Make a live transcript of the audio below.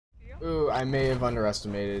Ooh, I may have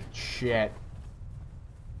underestimated. Shit.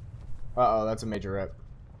 Uh-oh, that's a major rip.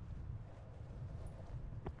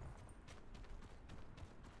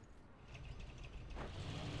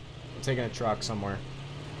 I'm taking a truck somewhere.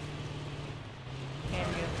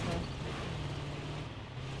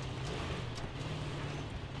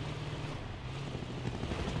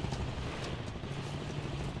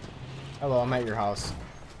 Hello, I'm at your house.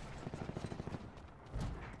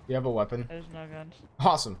 You have a weapon? There's no guns.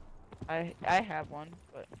 Awesome. I have one,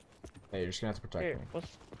 but Hey, you're just gonna have to protect me.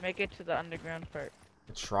 Let's make it to the underground part.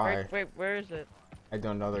 Let's try. Wait, where is it? I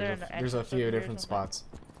don't know. There's a few different spots.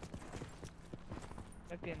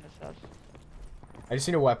 Might be in this house. I just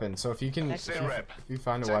need a weapon. So if you can, if you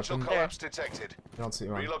find a weapon, collapse detected. I don't see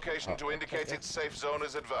one. Relocation to indicated safe zone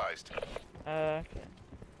is advised. Okay.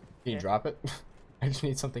 Can you drop it? I just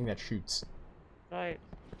need something that shoots. Right.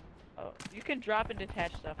 Oh, you can drop and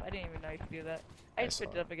detach stuff. I didn't even know you could do that. I just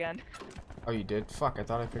picked it up again. Oh, you did? Fuck, I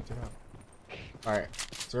thought I picked it up. Alright.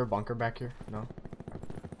 Is there a bunker back here? No?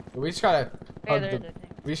 We just gotta hug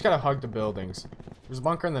we just gotta hug the buildings. There's a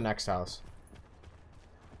bunker in the next house.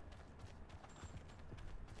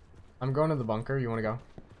 I'm going to the bunker. You wanna go?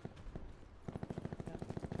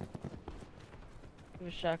 Give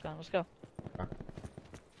a shotgun. Let's go. Okay.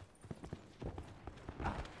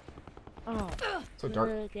 Oh, so dark.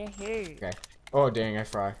 Okay. Oh dang, I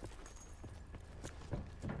fry.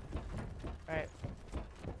 Alright.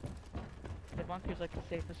 The bunker's like the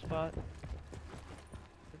safest spot.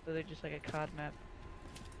 It's literally just like a COD map.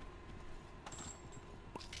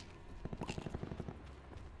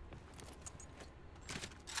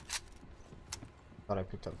 Thought I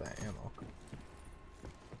picked up that ammo.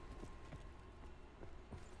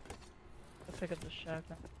 I'll pick up the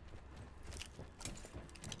shotgun.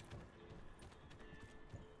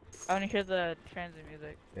 I want to hear the transit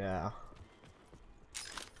music. Yeah.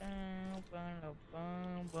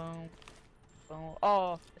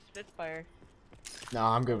 Oh, a Spitfire. No,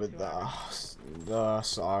 I'm good with the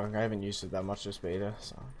song. I haven't used it that much this beta,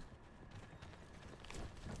 so.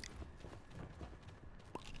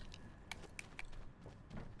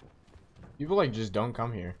 People like just don't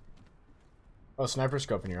come here. Oh, sniper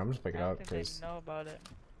scope in here. I'm just picking it up because know about it.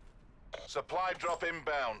 Supply drop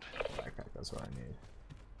inbound. Backpack, that's what I need.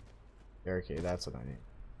 Barricade, that's what I need.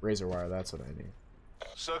 Razor wire, that's what I need.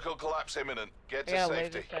 Circle collapse imminent. Get to I got a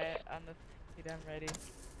safety. laser sight on the seat. I'm ready.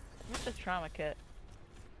 What's the trauma kit?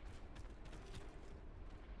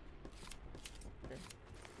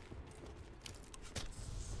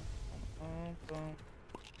 Boom.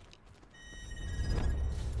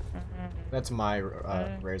 That's my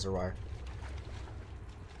razor wire.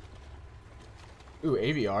 Ooh,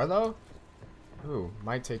 AVR though? Ooh,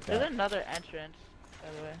 might take that. There's another entrance, by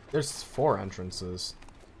the way. There's 4 entrances.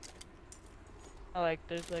 Oh, like,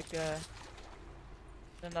 there's like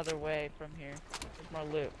another way from here. There's more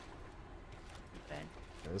loot. Okay.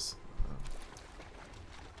 There's.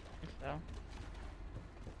 So.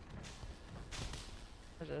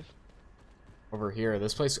 What's this? Over here,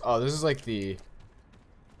 this place. Oh, this is like the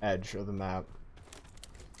edge of the map.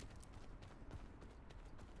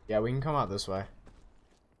 Yeah, we can come out this way. Is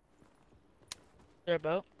there a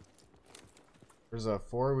boat? There's a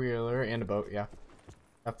 4-wheeler and a boat, yeah.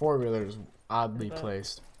 That 4-wheeler is oddly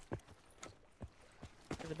placed.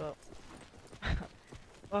 There's a boat.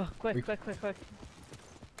 Oh, quick. Quick.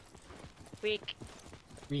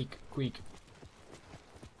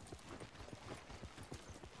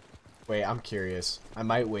 Wait, I'm curious. I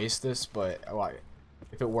might waste this, but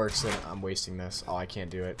if it works, then I'm wasting this. Oh, I can't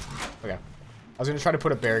do it. Okay. I was gonna try to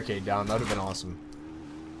put a barricade down. That would have been awesome.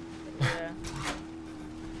 Yeah.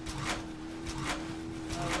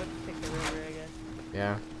 Oh, let's take the river, I guess.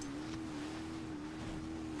 Yeah.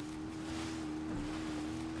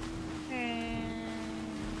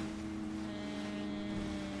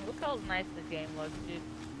 Look how nice the game looks, dude.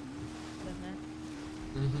 Doesn't it?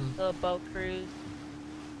 Mm-hmm. Little boat cruise.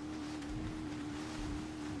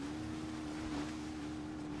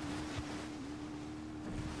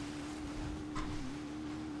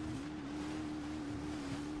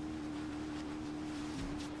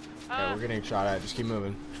 Yeah, we're getting shot at. Just keep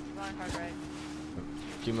moving. Going hard right.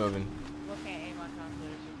 Keep moving. People can't aim on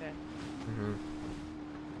consoles, okay. Mm-hmm.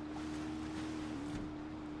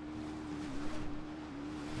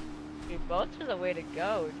 Dude, boats are the way to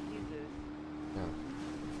go, Jesus. Yeah.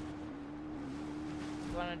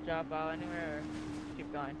 You wanna drop out anywhere or keep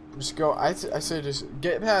going? Just go. I say just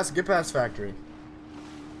get past factory.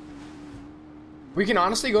 We can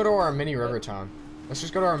honestly go to our mini river town. Let's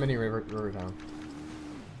just go to our mini river town.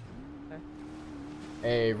 Okay.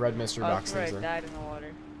 A red Mr. Doc that's where I sensor. died in the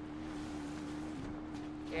water.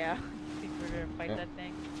 Yeah. Think we're gonna fight Yeah. that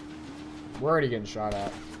thing? We're already getting shot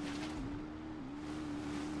at.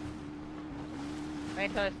 Wait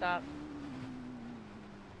until I stop.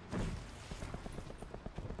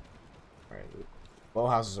 Alright. Bow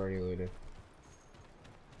house is already looted.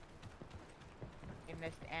 We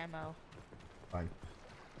missed ammo. Fine.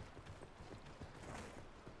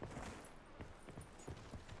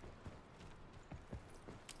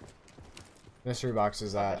 Mystery box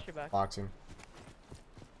is that mystery box. boxing.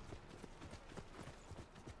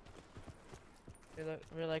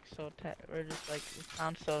 We're like so we're just like we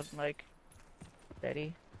sound so like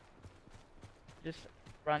steady. Just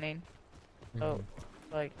running. So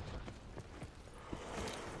like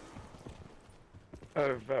I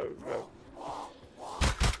hate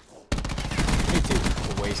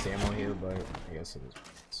to waste ammo here, but I guess it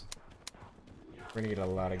is. We're gonna get a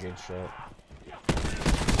lot of good shit.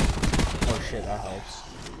 Oh shit, that helps.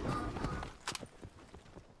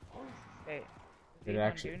 hey, Did it do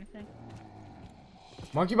actually? anything?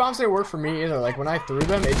 Monkey bombs didn't work for me either. Like when I threw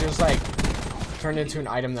them, it just like turned into an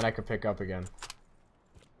item that I could pick up again.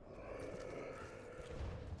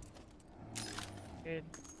 Good.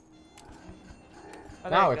 Oh,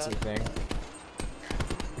 there Now it it's a goes. thing.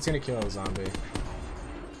 It's gonna kill a zombie.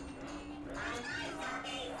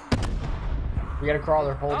 We got a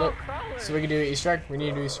crawler. Hold Oh, it. crawler. So we can do Easter egg. We need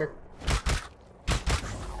to do Easter egg.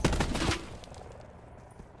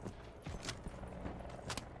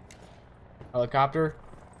 Helicopter.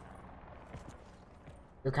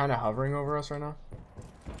 They're kind of hovering over us right now.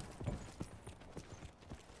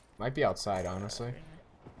 Might be outside, honestly.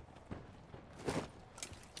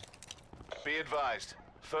 Be advised.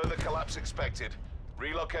 Further collapse expected.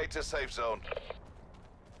 Relocate to safe zone.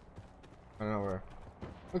 I don't know where.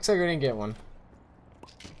 Looks like we didn't get one.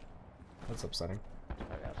 That's upsetting.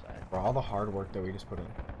 Right outside. For all the hard work that we just put in.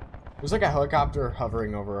 There's like a helicopter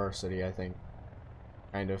hovering over our city, I think.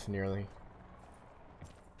 Kind of, nearly.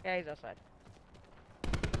 Yeah, he's outside.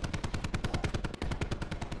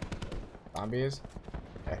 Zombie is?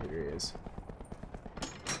 Yeah, here he is.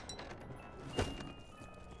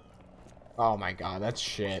 Oh my god, that's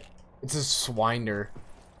shit. It's a swinder.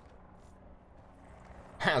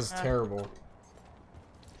 That's terrible.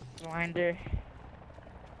 Blinder.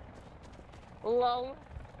 Lol.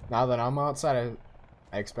 Now that I'm outside,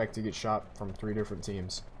 I expect to get shot from 3 different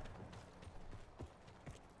teams.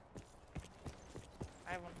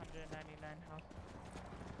 I have 199 health.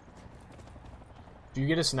 If you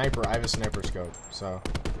get a sniper, I have a sniper scope, so.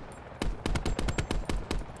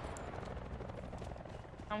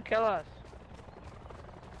 Come kill us.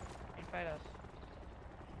 And fight us.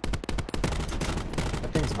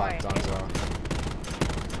 That thing's about Alright, done, so.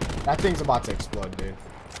 That thing's about to explode, dude.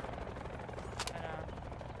 I know.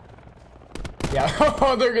 Yeah,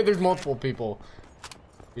 oh, there's multiple people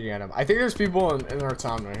shooting at him. I think there's people in our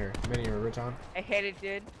town right here. Mini River Town. I hit it,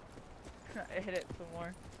 dude. I hit it some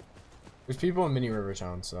more. There's people in Mini River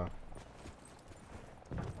Town, so.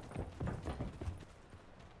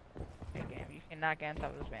 Hey, game, you cannot get on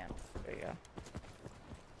top of this van. There you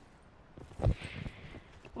go.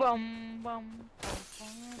 Bum, bum, bum,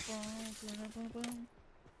 bum, bum, bum, bum.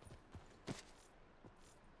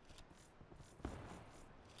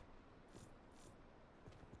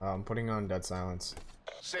 I'm putting on dead silence.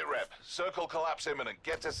 Sit rep. Circle collapse imminent.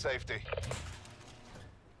 Get to safety.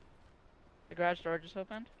 The garage door just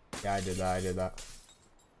opened. Yeah, I did that.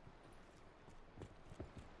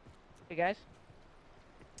 Hey guys.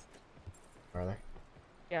 Are they?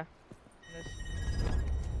 Yeah. This.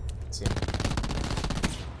 Let's see.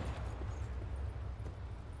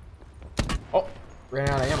 Oh! Ran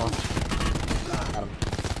out of ammo. Got him.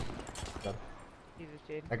 Dead. Jesus,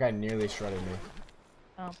 dude. That guy nearly shredded me.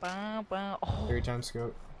 Oh. 3 times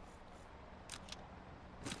scope.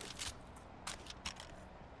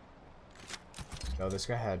 No, this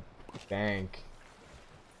guy had bank.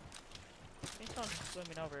 He's not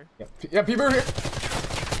swimming over. Yep. Yeah, people are here.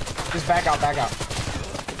 Just back out, back out.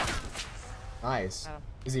 Nice. Got him.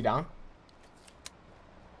 Is he down?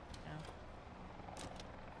 No.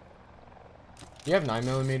 Do you have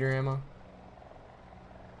 9mm ammo?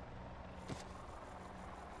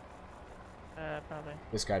 Probably.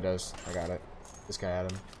 This guy does. I got it. This guy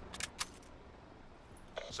had him.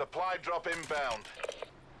 Supply drop inbound.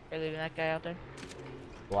 You're leaving that guy out there?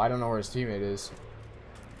 Well, I don't know where his teammate is.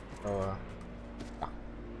 Oh,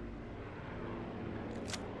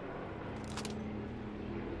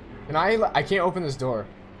 Can I can't open this door.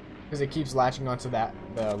 Because it keeps latching onto the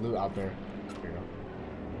loot out there. Here you go.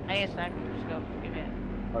 I need a sniper. Just go. Give me it.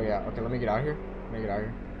 Oh yeah, okay, let me get out of here. Let me get out of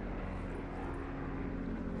here.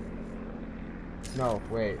 No,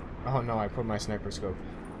 wait. Oh no, I put my sniper scope.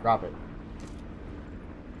 Drop it.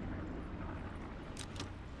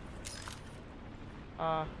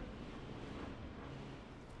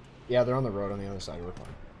 Yeah, they're on the road on the other side. We're fine.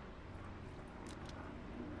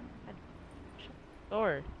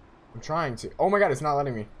 Door. I'm trying to. Oh my god, it's not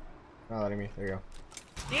letting me. Not letting me. There you go.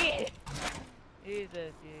 Jesus,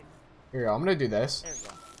 dude. Here you go. I'm gonna do this. There we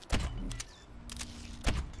go.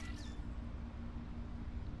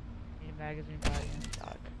 Need a magazine body in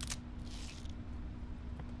stock.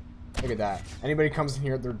 Look at that. Anybody comes in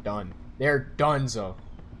here, they're done. They're donezo.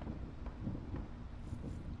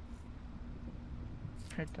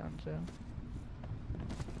 They're donezo.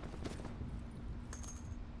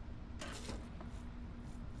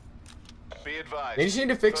 Be advised. They just need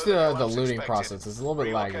to fix Further the collapse looting expected. process. It's a little bit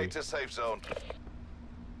Relocate laggy. to safe zone.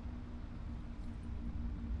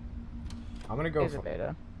 I'm gonna go. Here's a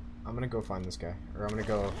beta. I'm gonna go find this guy, or I'm gonna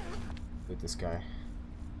go with this guy.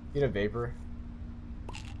 Need a vapor.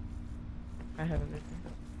 I have a vision.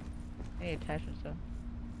 I need attachments though.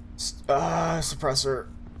 Suppressor.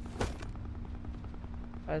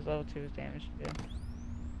 I was level 2's damage to do.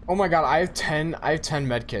 Oh my god, I have 10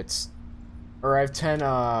 medkits. Or I have 10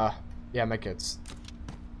 yeah, medkits.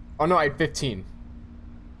 Oh no, I have 15.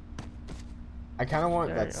 I kinda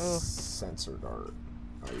want that sensor dart.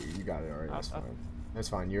 Oh, you got it already, that's fine. That's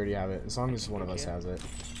fine, you already have it. As long as one of us has it.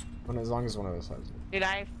 As long as one of us has it. Dude,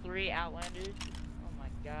 I have 3 Outlanders. Oh my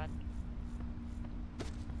god.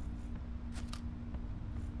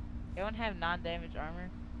 Anyone have non-damage armor?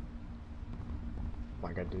 Oh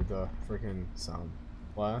my god, dude, the freaking sound.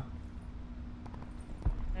 What?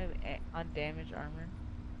 I have undamaged armor.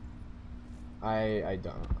 I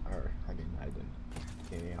don't. Or, I didn't.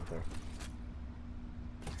 See any out there.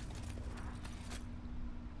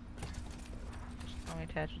 Only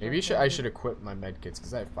attachments. Maybe I should equip my medkits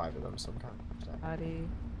because I have 5 of them. So I'm kind of sad. Body.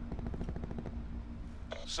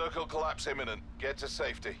 Circle collapse imminent. Get to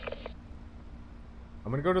safety.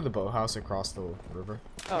 I'm gonna go to the boathouse across the river.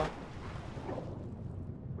 Oh.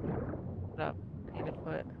 What up? I need to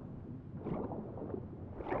put.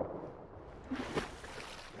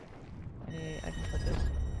 I can put this.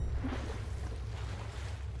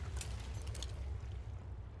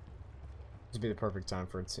 This would be the perfect time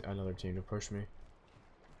for another team to push me.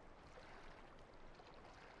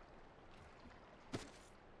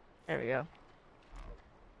 There we go.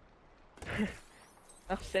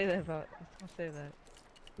 I'll say that about. I'll say that.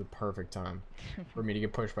 The perfect time for me to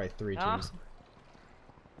get pushed by 3 teams.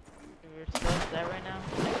 We're still set right now.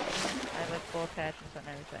 I have like full attachments on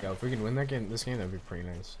everything. Yeah, if we can win this game, that'd be pretty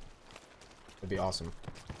nice. That'd be awesome.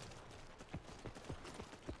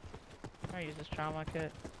 I'm gonna use this trauma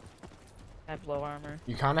kit. I have low armor.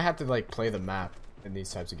 You kind of have to like play the map in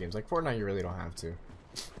these types of games. Like Fortnite, you really don't have to.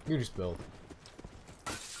 You just build.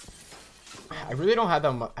 I really don't have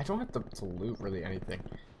that much. I don't have to loot really anything.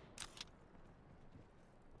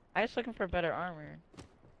 I'm just looking for better armor. That's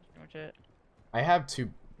pretty much it. I have 2.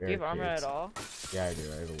 Do you have armor at all? Yeah, I do.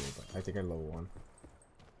 I have a little bit. I think I have level 1.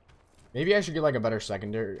 Maybe I should get like a better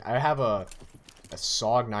secondary. I have a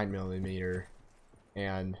SOG 9mm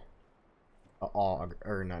and a AUG,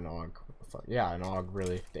 or not an AUG. What the fuck? Yeah, an AUG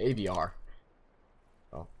really. The AVR.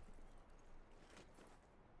 Oh.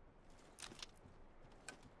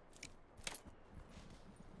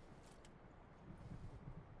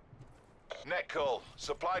 Net call.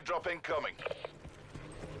 Supply drop incoming.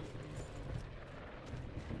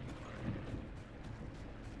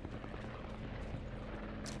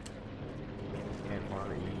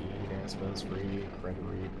 Spells free,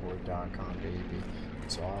 creditreport.com, baby.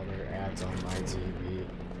 So all their ads on my TV.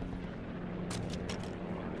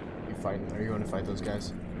 You fighting? Are you going to fight those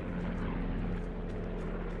guys?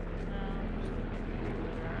 No.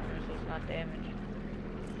 It's not damaged.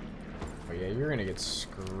 Oh yeah, you're gonna get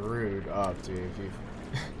screwed up, dude. If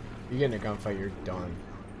you get in a gunfight, you're done.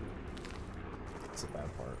 That's the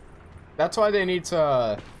bad part. That's why they need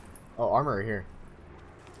to. Oh, armor right here.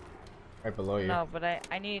 Right below you. No, but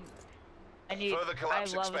I need. Further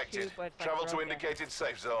collapse I love expected. 2, but it's, like, Travel to broken. indicated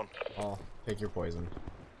safe zone. Oh, take your poison.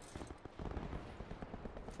 I'm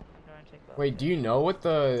going to take level Wait, 2. do you know what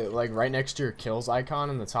the, like, right next to your kills icon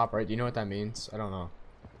in the top right, do you know what that means? I don't know.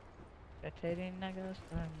 Spectating, I guess?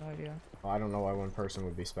 I have no idea. Well, I don't know why one person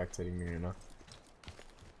would be spectating me, you know?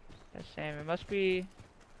 That's same. It must be.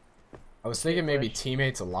 I was thinking maybe Push.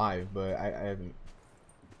 teammates alive, but I haven't.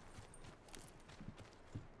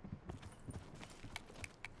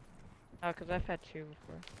 Oh, because I've had 2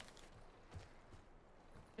 before.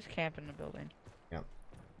 Just camp in the building. Yep.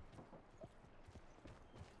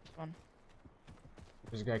 This one.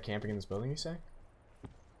 There's a guy camping in this building, you say?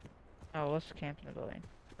 Oh, let's camp in the building.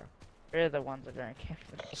 Okay. We're the ones that are in camp.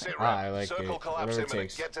 Sit I rep. like Circle it. collapse Whatever it imminent.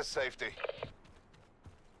 takes. Get to safety.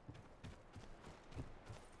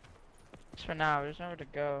 Just for now, there's nowhere to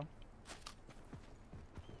go.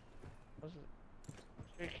 What's it?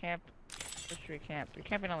 Should we camp? Where should we camp? You're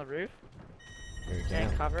camping on the roof? Maybe we Is there any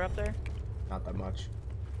can. cover up there? Not that much.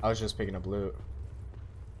 I was just picking up loot.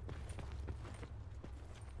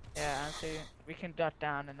 Yeah, honestly, we can duck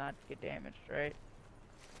down and not get damaged, right?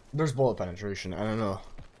 There's bullet penetration. I don't know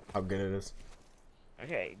how good it is.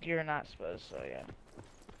 Okay, you're not supposed, so yeah.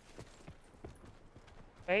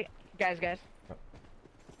 Wait, guys. Yep.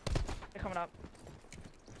 They're coming up.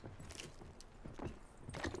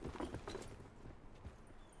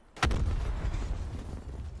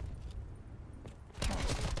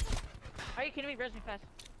 Are you kidding me? Res me fast.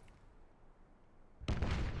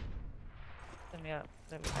 Send me up.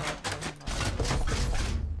 Let me up.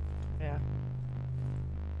 Yeah.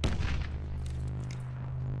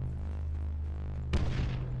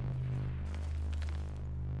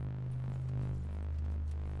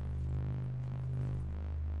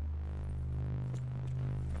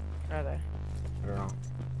 Where are they? I don't know.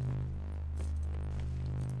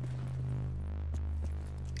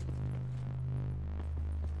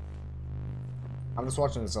 I'm just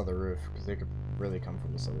watching this other roof because they could really come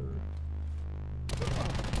from this other roof.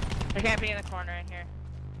 They're camping in the corner in here.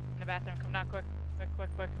 In the bathroom. Come down quick.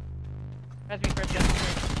 Quick. Res me first, res me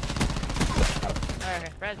first. Alright,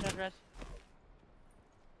 okay. Res.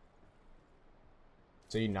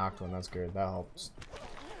 So you knocked one. That's good. That helps.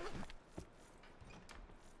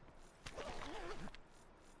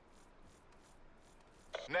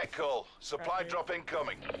 Net call. Supply drop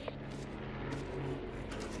incoming.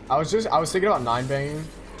 I was thinking about 9 banging,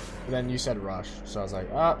 but then you said rush, so I was like,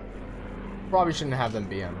 probably shouldn't have them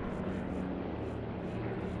BM.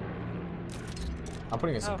 I'm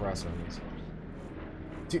putting a suppressor on this.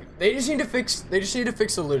 Dude, they just need to fix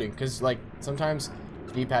the looting, cause like sometimes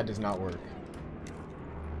D-pad does not work.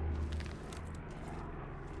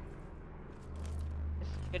 It's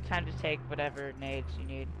a good time to take whatever nades you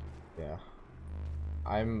need. Yeah.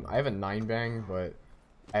 I have a 9 bang, but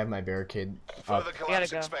I have my barricade up. Further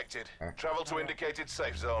collapse go. expected. Alright. Travel to indicated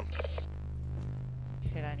safe zone.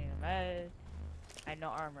 Shit, I need a med. I have no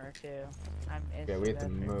armor too. I'm Yeah, we have to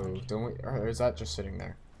instant pretty move. much. Don't we? Or is that just sitting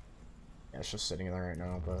there? Yeah, it's just sitting there right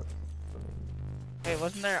now, but Wait,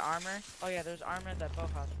 wasn't there armor? Oh yeah, there's armor at that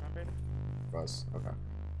boathouse, remember? was okay.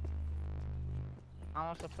 I'm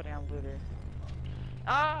also putting on looter.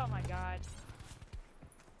 Oh my god.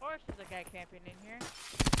 Of course there's a guy camping in here.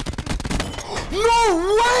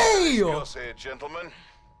 No way! Discuss here, gentlemen.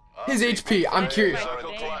 His HP. I'm curious.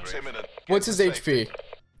 Circle collapse imminent. What's his Get to safety. HP?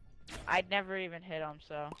 I'd never even hit him,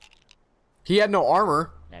 so He had no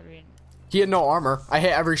armor. never even. He had no armor. I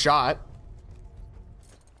hit every shot.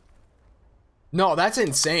 No, that's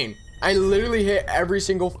insane. I literally hit every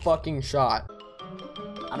single fucking shot.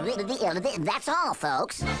 That's all,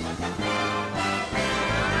 folks.